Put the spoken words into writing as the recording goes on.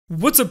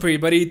What's up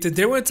everybody,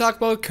 today we're going to talk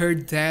about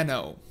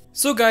Cardano.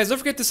 So guys, don't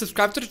forget to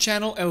subscribe to the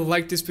channel and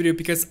like this video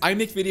because I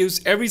make videos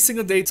every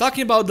single day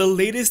talking about the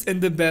latest and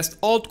the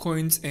best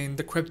altcoins in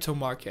the crypto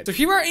market. So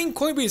here we are in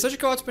Coinbase. Let's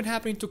check out what's been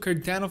happening to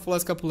Cardano for the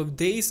last couple of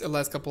days and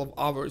last couple of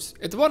hours.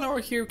 At the 1 hour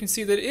here, you can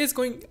see that it is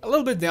going a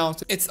little bit down.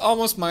 It's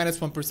almost minus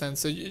 1%,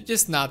 so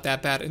just not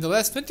that bad. In the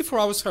last 24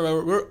 hours,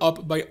 however, we're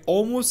up by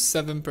almost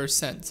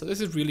 7%. So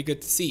this is really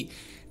good to see.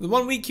 The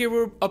 1 week here,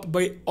 we're up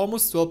by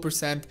almost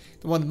 12%.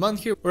 The 1 month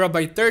here, we're up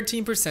by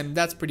 13%.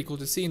 That's pretty cool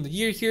to see. In the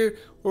year here,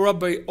 we're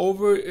up by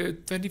over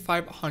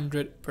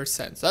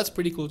 2,500%. So that's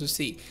pretty cool to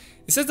see.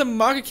 It says the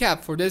market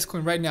cap for this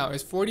coin right now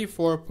is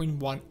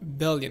 44.1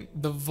 billion.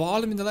 The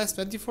volume in the last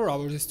 24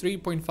 hours is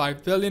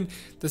 3.5 billion.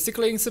 The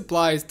circulating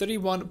supply is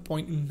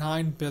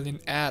 31.9 billion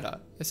ADA.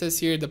 It says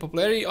here the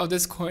popularity of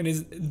this coin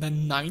is the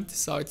 9th.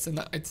 So it's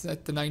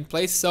at the 9th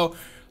place. So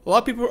a lot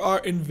of people are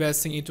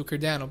investing into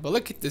Cardano, but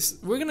look at this.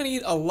 We're gonna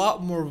need a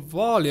lot more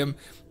volume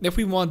if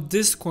we want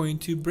this coin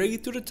to break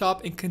it to the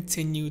top and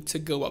continue to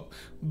go up.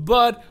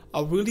 But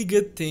a really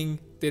good thing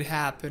did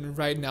happen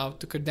right now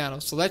to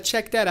Cardano. So let's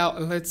check that out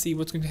and let's see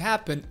what's going to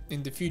happen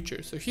in the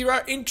future. So here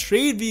are in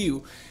trade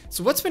view.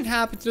 So what's been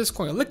happening to this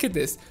coin? Look at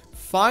this.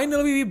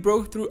 Finally, we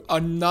broke through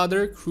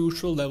another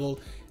crucial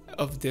level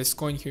of this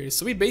coin here.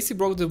 So we basically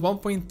broke the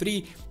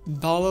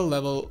 $1.3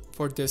 level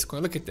for this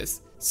coin. Look at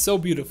this. So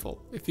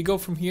beautiful. If we go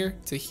from here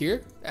to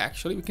here,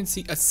 actually we can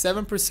see a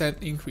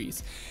 7%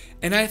 increase.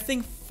 And I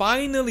think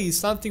finally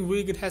something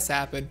really good has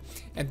happened,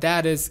 and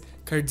that is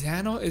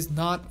Cardano is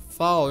not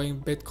following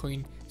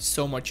Bitcoin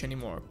so much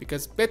anymore,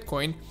 because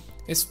Bitcoin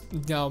is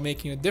now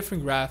making a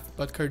different graph,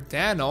 but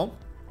Cardano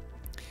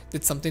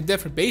did something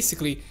different.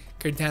 Basically,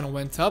 Cardano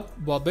went up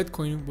while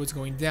Bitcoin was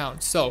going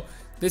down. So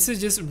this is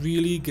just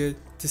really good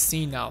to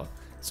see now.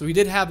 So we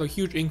did have a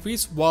huge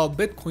increase while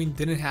Bitcoin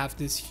didn't have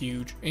this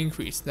huge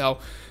increase. Now,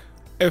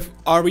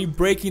 are we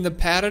breaking the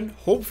pattern?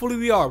 Hopefully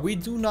we are. We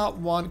do not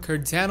want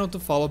Cardano to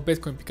follow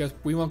Bitcoin because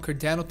we want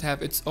Cardano to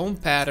have its own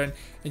pattern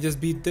and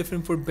just be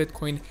different for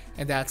Bitcoin,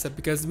 and that's it,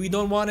 because we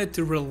don't want it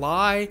to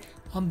rely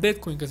on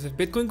Bitcoin, because if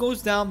Bitcoin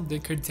goes down,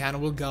 then Cardano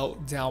will go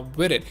down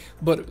with it.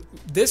 But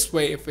this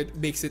way, if it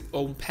makes its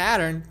own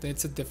pattern, then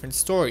it's a different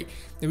story.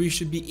 Then we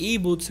should be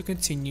able to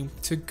continue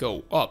to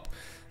go up.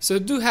 So I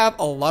do have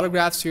a lot of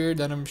graphs here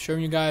that I'm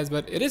showing you guys,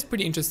 but it is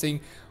pretty interesting.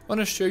 I want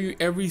to show you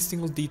every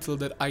single detail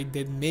that I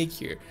did make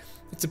here.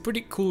 It's a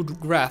pretty cool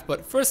graph,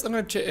 but first I'm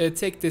going to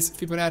take this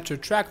Fibonacci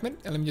retracement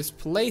and let me just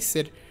place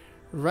it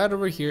right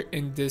over here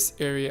in this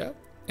area,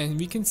 and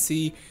we can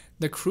see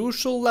the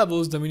crucial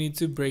levels that we need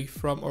to break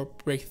from or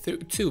break through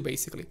to,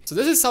 basically. So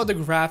this is how the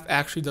graph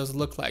actually does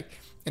look like,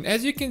 and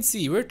as you can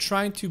see, we're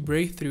trying to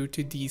break through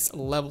to these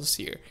levels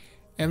here,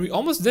 and we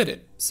almost did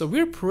it. So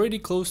we're pretty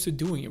close to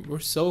doing it. We're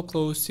so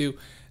close to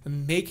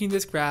making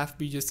this graph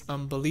be just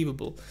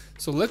unbelievable.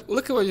 So look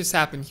at what just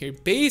happened here.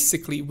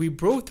 Basically, we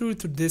broke through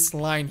to this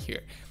line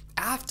here.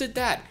 After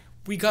that,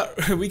 we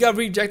got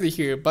rejected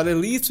here, but at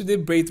least we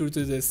did break through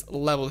to this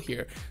level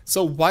here.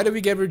 So why did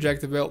we get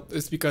rejected? Well,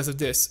 it's because of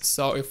this.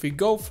 So if we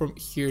go from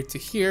here to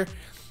here,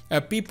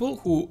 people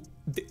who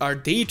are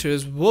day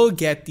traders will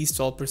get these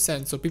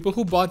 12%. So people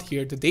who bought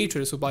here, the day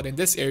traders who bought in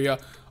this area,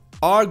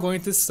 are going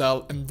to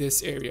sell in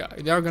this area.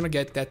 They are going to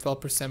get that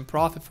 12%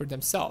 profit for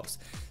themselves.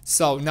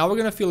 So now we're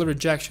going to feel a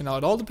rejection. Now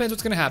it all depends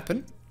what's going to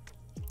happen,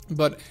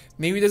 but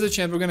maybe there's a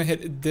chance we're going to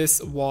hit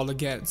this wall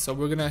again. So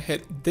we're going to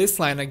hit this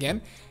line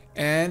again,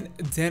 and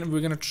then we're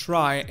going to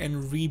try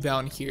and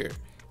rebound here,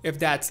 if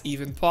that's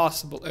even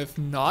possible. If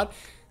not,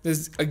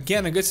 there's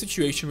again a good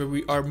situation where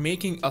we are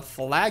making a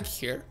flag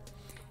here,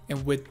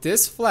 and with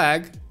this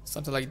flag,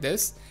 something like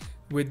this,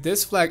 with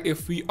this flag,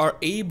 if we are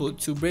able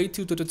to break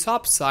through to the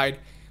top side,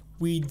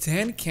 we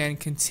then can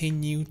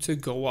continue to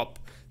go up.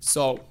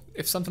 So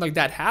if something like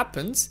that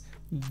happens,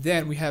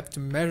 then we have to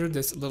measure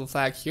this little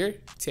flag here,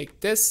 take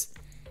this,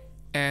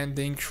 and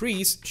the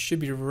increase should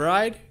be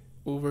right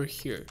over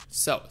here.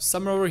 So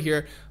somewhere over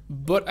here,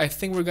 but I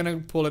think we're gonna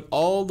pull it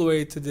all the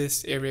way to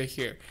this area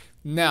here.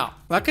 Now,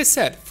 like I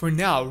said, for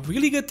now,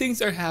 really good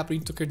things are happening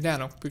to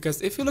Cardano,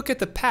 because if you look at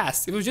the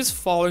past, it was just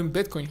following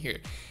Bitcoin here.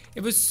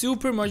 It was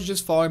super much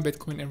just following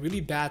Bitcoin, and really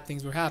bad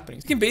things were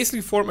happening. You can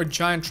basically form a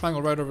giant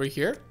triangle right over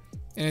here.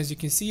 And as you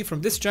can see,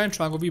 from this giant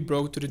triangle, we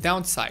broke to the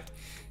downside.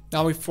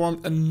 Now we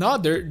formed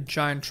another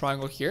giant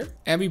triangle here,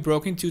 and we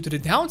broke into to the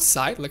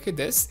downside. Look at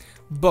this.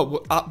 But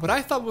what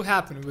I thought would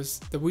happen was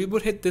that we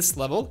would hit this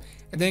level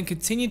and then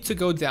continue to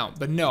go down.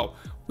 But no,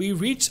 we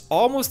reached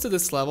almost to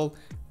this level.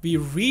 We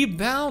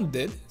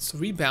rebounded, so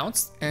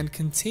rebounced, and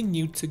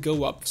continued to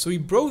go up. So we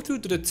broke through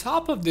to the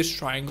top of this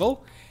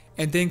triangle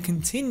and then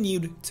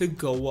continued to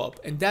go up,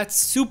 and that's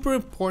super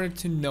important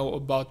to know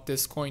about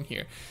this coin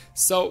here.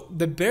 So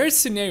the bear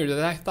scenario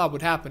that I thought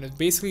would happen is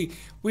basically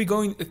we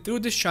going through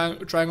this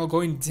triangle,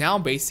 going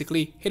down,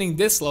 basically hitting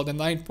this low, the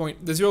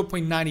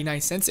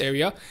 0.99 cents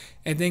area,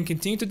 and then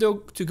continue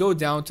to go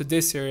down to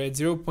this area at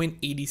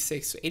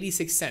 0.86, so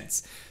 86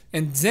 cents,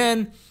 and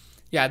then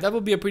yeah, that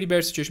will be a pretty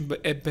bad situation.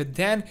 But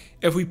then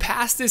if we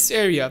pass this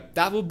area,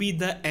 that will be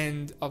the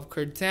end of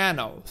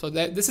Cardano. So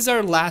this is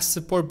our last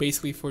support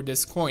basically for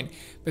this coin.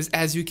 Because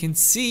as you can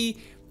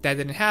see, that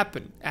didn't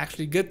happen.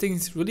 Actually, good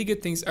things, really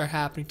good things are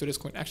happening to this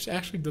coin.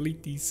 Actually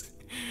delete these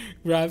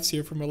graphs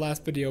here from our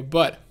last video.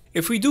 But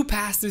if we do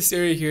pass this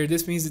area here,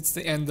 this means it's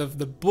the end of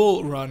the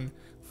bull run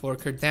for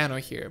Cardano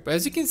here. But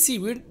as you can see,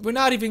 we're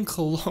not even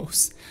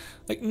close.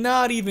 Like,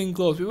 not even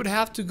close. We would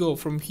have to go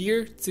from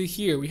here to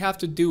here. We have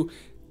to do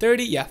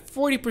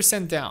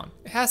 40% down.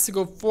 It has to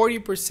go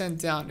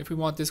 40% down if we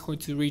want this coin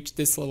to reach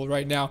this level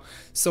right now.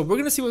 So we're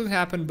gonna see what will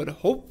happen, but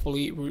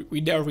hopefully we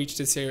never reach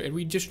this area and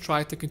we just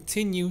try to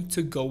continue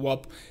to go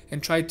up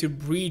and try to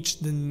breach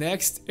the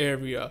next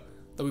area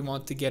that we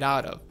want to get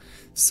out of.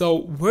 So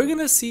we're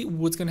gonna see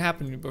what's gonna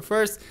happen. But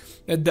first,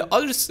 the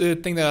other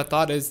thing that I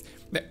thought is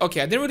that,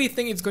 okay, I didn't really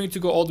think it's going to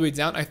go all the way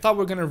down. I thought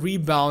we're gonna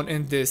rebound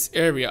in this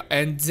area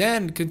and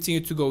then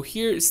continue to go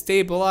here,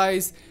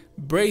 stabilize,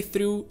 break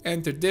through,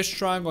 enter this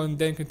triangle, and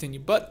then continue.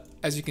 But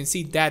as you can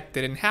see, that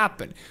didn't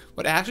happen.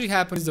 What actually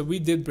happened is that we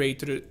did break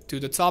to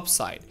the top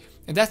side,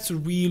 and that's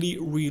really,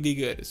 really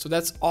good. So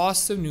that's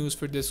awesome news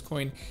for this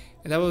coin,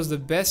 and that was the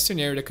best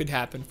scenario that could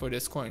happen for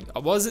this coin. I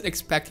wasn't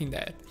expecting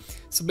that.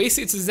 So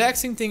basically, it's the exact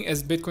same thing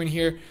as Bitcoin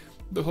here.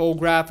 The whole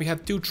graph, we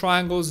have two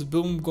triangles,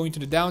 boom, going to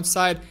the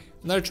downside,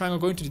 another triangle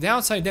going to the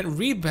downside, then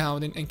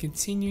rebounding and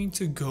continuing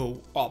to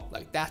go up.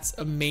 Like, that's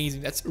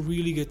amazing. That's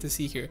really good to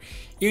see here.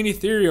 Even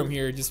Ethereum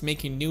here just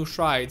making new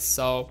strides.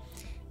 So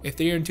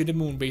Ethereum to the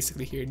moon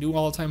basically here, new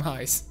all-time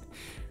highs.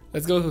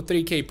 Let's go to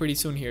 3K pretty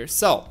soon here.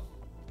 So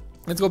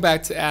let's go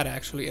back to ADA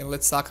actually, and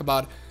let's talk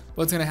about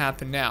what's gonna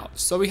happen now.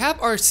 So we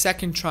have our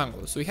second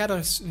triangle. So we had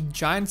a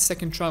giant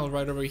second triangle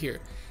right over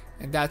here,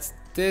 and that's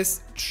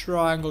this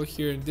triangle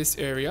here in this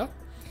area.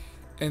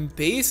 And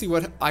basically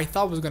what I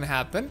thought was gonna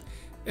happen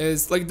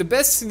is, like, the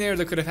best scenario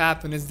that could have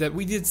happened is that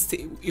we did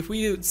if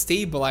we did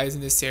stabilize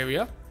in this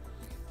area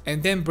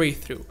and then break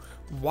through.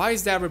 Why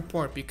is that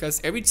important?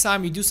 Because every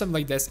time you do something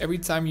like this, every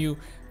time you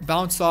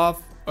bounce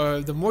off,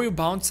 the more you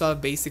bounce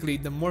off, basically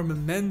the more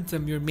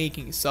momentum you're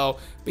making. So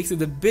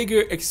basically the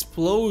bigger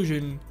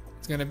explosion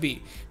it's gonna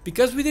be.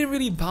 Because we didn't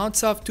really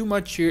bounce off too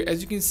much here,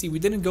 as you can see, we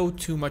didn't go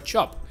too much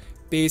up.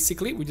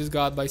 Basically we just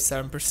got by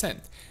 7%.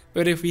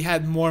 But if we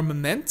had more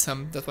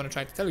momentum, that's what I'm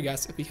trying to tell you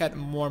guys, if we had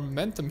more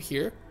momentum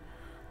here,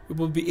 we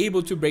will be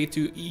able to break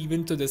to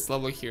even to this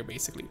level here.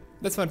 Basically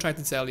that's what I'm trying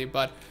to tell you.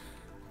 But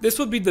this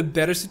would be the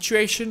better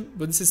situation,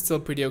 but this is still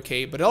pretty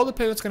okay. But it all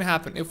depends what's going to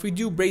happen. If we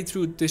do break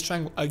through this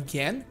triangle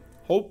again,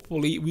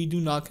 hopefully we do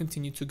not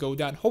continue to go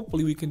down.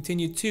 Hopefully we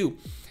continue to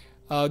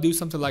do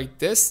something like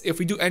this. If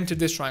we do enter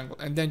this triangle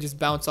and then just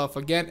bounce off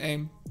again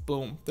and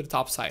boom to the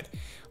top side.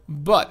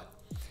 But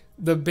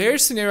the bear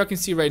scenario I can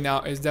see right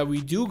now is that we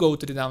do go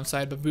to the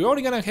downside, but we're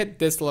only going to hit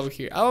this level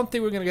here. I don't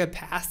think we're going to get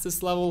past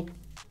this level.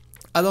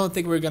 I don't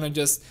think we're going to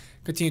just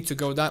continue to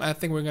go down. I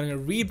think we're going to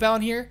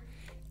rebound here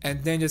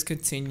and then just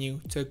continue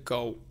to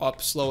go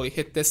up slowly,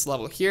 hit this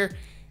level here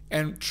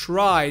and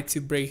try to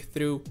break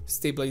through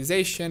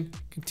stabilization,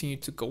 continue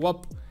to go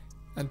up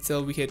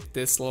until we hit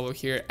this level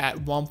here at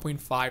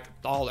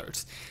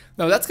 $1.5.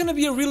 Now that's going to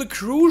be a really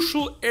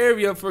crucial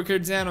area for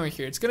Cardano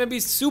here. It's going to be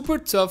super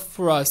tough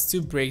for us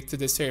to break to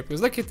this area,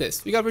 because look at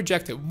this. We got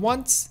rejected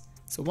once,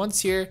 so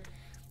once here,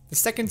 the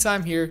second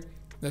time here,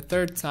 the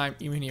third time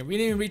even here. We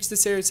didn't even reach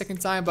this area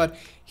second time, but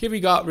here we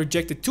got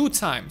rejected 2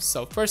 times.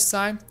 So first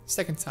time,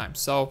 second time.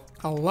 So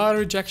a lot of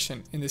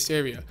rejection in this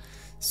area.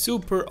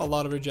 Super a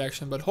lot of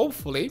rejection, but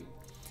hopefully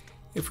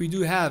if we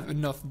do have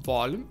enough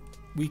volume,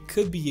 we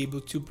could be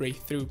able to break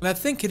through. And I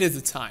think it is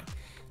the time.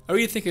 I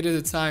really think it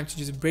is the time to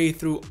just break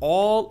through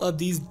all of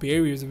these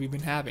barriers that we've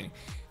been having.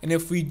 And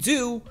if we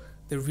do,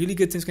 the really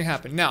good things can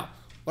happen. Now,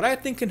 what I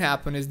think can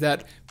happen is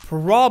that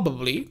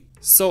probably,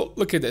 so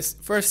look at this.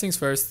 First things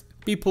first,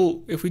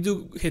 people, if we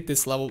do hit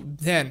this level,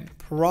 then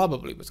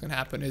probably what's going to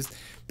happen is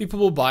people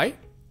will buy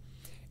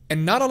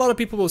and not a lot of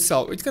people will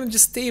sell. It's going to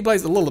just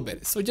stabilize a little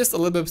bit. So just a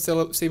little bit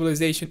of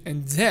stabilization,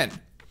 and then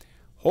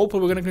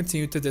hopefully we're going to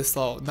continue to this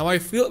level. Now I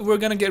feel we're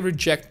going to get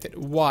rejected.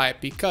 Why?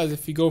 Because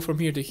if you go from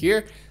here to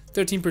here,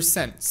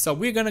 13%. So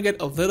we're going to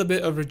get a little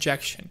bit of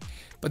rejection.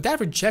 But that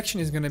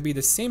rejection is going to be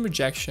the same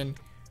rejection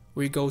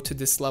where we go to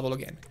this level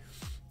again.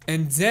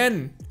 And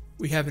then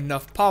we have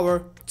enough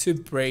power to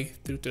break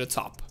through to the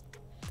top.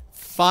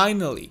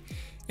 Finally.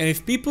 And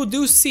if people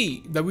do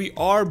see that we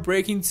are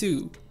breaking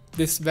to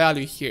this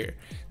value here,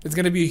 that's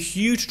going to be a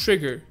huge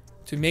trigger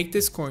to make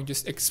this coin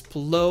just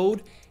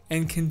explode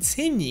and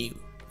continue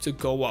to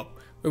go up,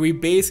 where we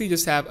basically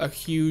just have a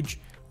huge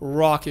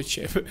rocket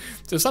ship.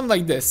 So something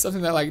like this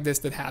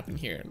that happened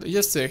here,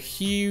 just a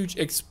huge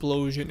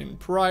explosion in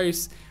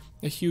price,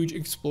 a huge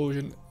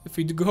explosion. If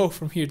we go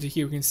from here to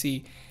here, we can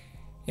see,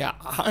 yeah,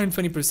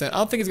 120%. I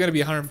don't think it's going to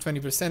be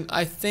 120%.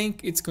 I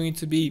think it's going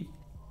to be,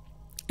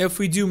 if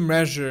we do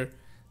measure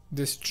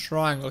this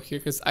triangle here,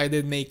 because I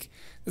did make,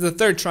 there's a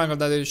third triangle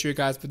that I did show you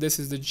guys, but this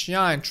is the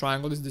giant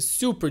triangle. This is the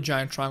super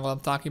giant triangle I'm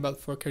talking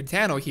about for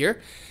Cardano here.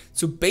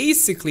 So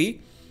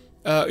basically,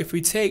 if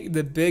we take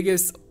the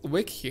biggest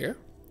wick here,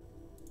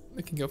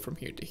 we can go from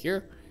here to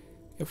here.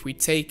 If we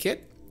take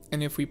it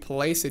and if we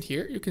place it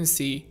here, you can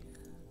see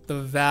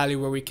the value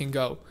where we can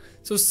go.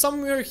 So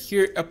somewhere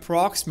here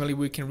approximately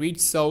we can reach.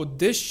 So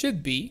this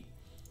should be,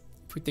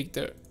 if we take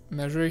the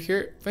measure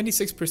here,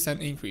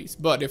 26% increase.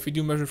 But if we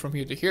do measure from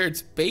here to here,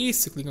 it's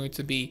basically going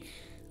to be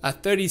a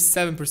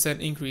 37%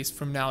 increase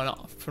from now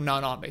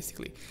on,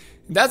 basically.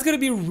 And that's gonna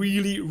be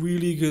really,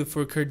 really good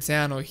for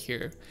Cardano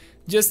here.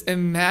 Just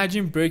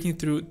imagine breaking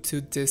through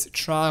to this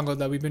triangle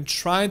that we've been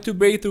trying to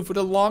break through for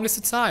the longest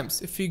of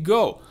times. If you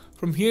go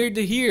from here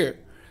to here,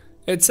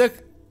 it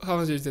took, how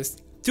much is this?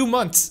 2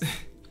 months.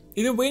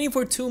 You've been waiting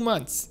for 2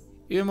 months,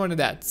 even more than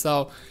that.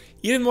 So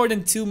even more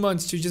than 2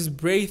 months to just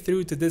break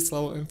through to this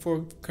level, and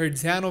for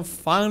Cardano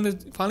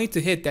finally to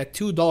hit that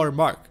 $2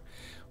 mark.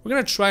 We're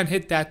gonna try and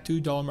hit that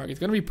 $2 mark. It's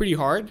gonna be pretty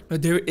hard,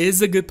 but there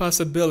is a good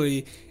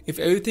possibility, if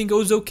everything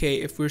goes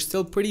okay, if we're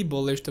still pretty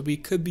bullish, that we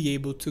could be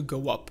able to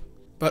go up.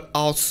 But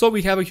also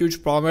we have a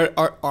huge problem where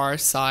our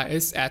RSI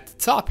is at the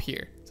top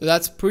here. So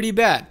that's pretty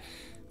bad.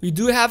 We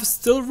do have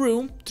still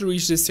room to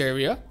reach this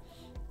area,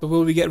 but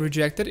will we get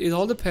rejected? It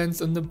all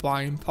depends on the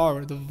buying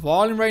power. The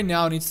volume right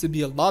now needs to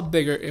be a lot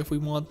bigger if we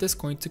want this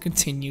coin to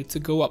continue to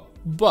go up.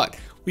 But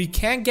we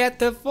can't get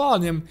the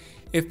volume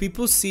if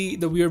people see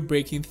that we are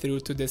breaking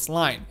through to this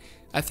line.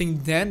 I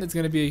think then it's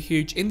going to be a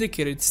huge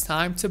indicator. It's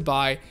time to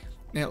buy,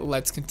 and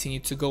let's continue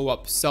to go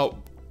up. So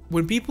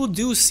when people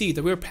do see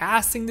that we're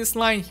passing this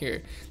line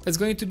here, that's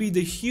going to be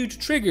the huge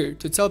trigger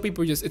to tell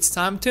people just it's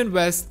time to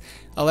invest,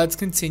 let's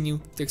continue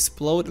to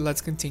explode,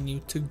 let's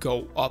continue to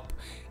go up.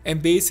 And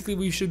basically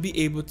we should be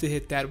able to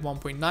hit that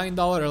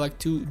 $1.9 or like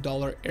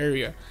 $2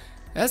 area.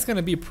 That's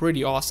gonna be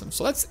pretty awesome.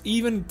 So let's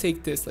even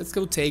take this. Let's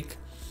go take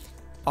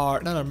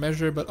our, not our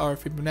measure, but our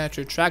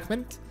Fibonacci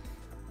retracement,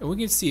 and we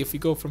can see if we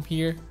go from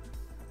here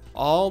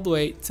all the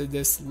way to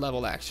this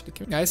level. Actually,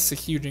 guys, this is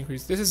a huge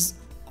increase. This is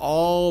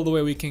all the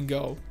way we can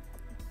go,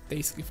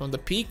 basically from the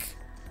peak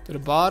to the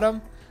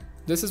bottom.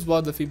 This is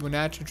what the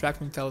Fibonacci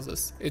retracement tells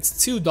us. It's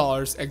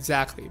 $2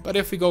 exactly. But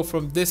if we go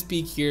from this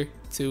peak here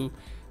to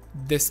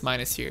this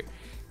minus here,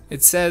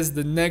 it says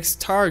the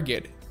next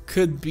target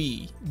could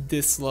be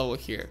this level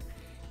here.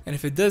 And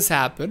if it does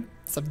happen,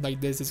 something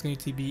like this is going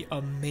to be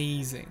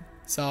amazing.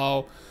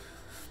 So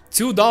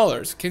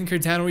 $2, can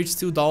Cardano reach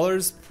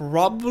 $2?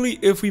 Probably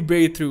if we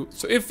break through.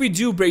 So if we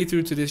do break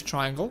through to this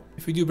triangle, and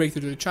if we do break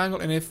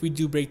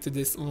to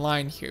this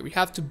line here, we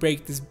have to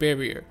break this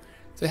barrier.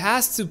 So it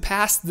has to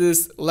pass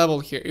this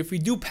level here. If we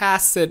do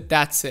pass it,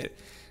 that's it.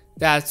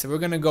 We're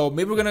gonna go,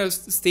 maybe we're gonna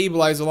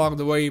stabilize along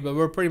the way, but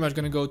we're pretty much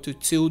gonna go to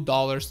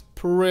 $2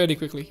 pretty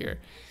quickly here.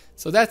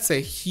 So that's a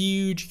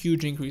huge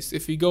increase.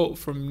 If we go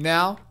from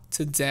now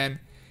to then,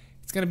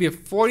 it's gonna be a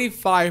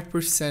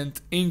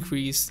 45%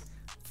 increase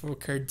for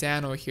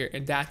Cardano here,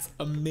 and that's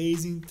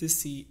amazing to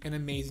see and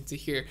amazing to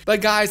hear. But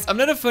guys, I'm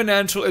not a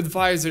financial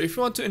advisor. If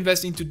you want to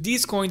invest into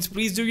these coins,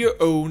 please do your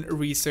own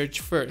research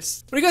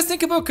first. What do you guys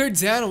think about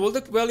Cardano? Will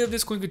the value of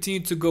this coin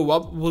continue to go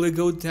up? Will it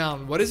go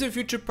down? What is your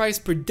future price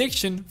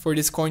prediction for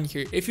this coin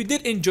here? If you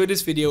did enjoy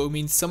this video, it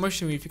means so much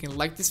to me if you can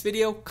like this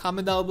video,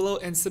 comment down below,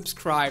 and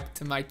subscribe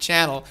to my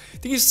channel.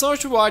 Thank you so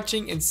much for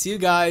watching, and see you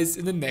guys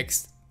in the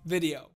next video.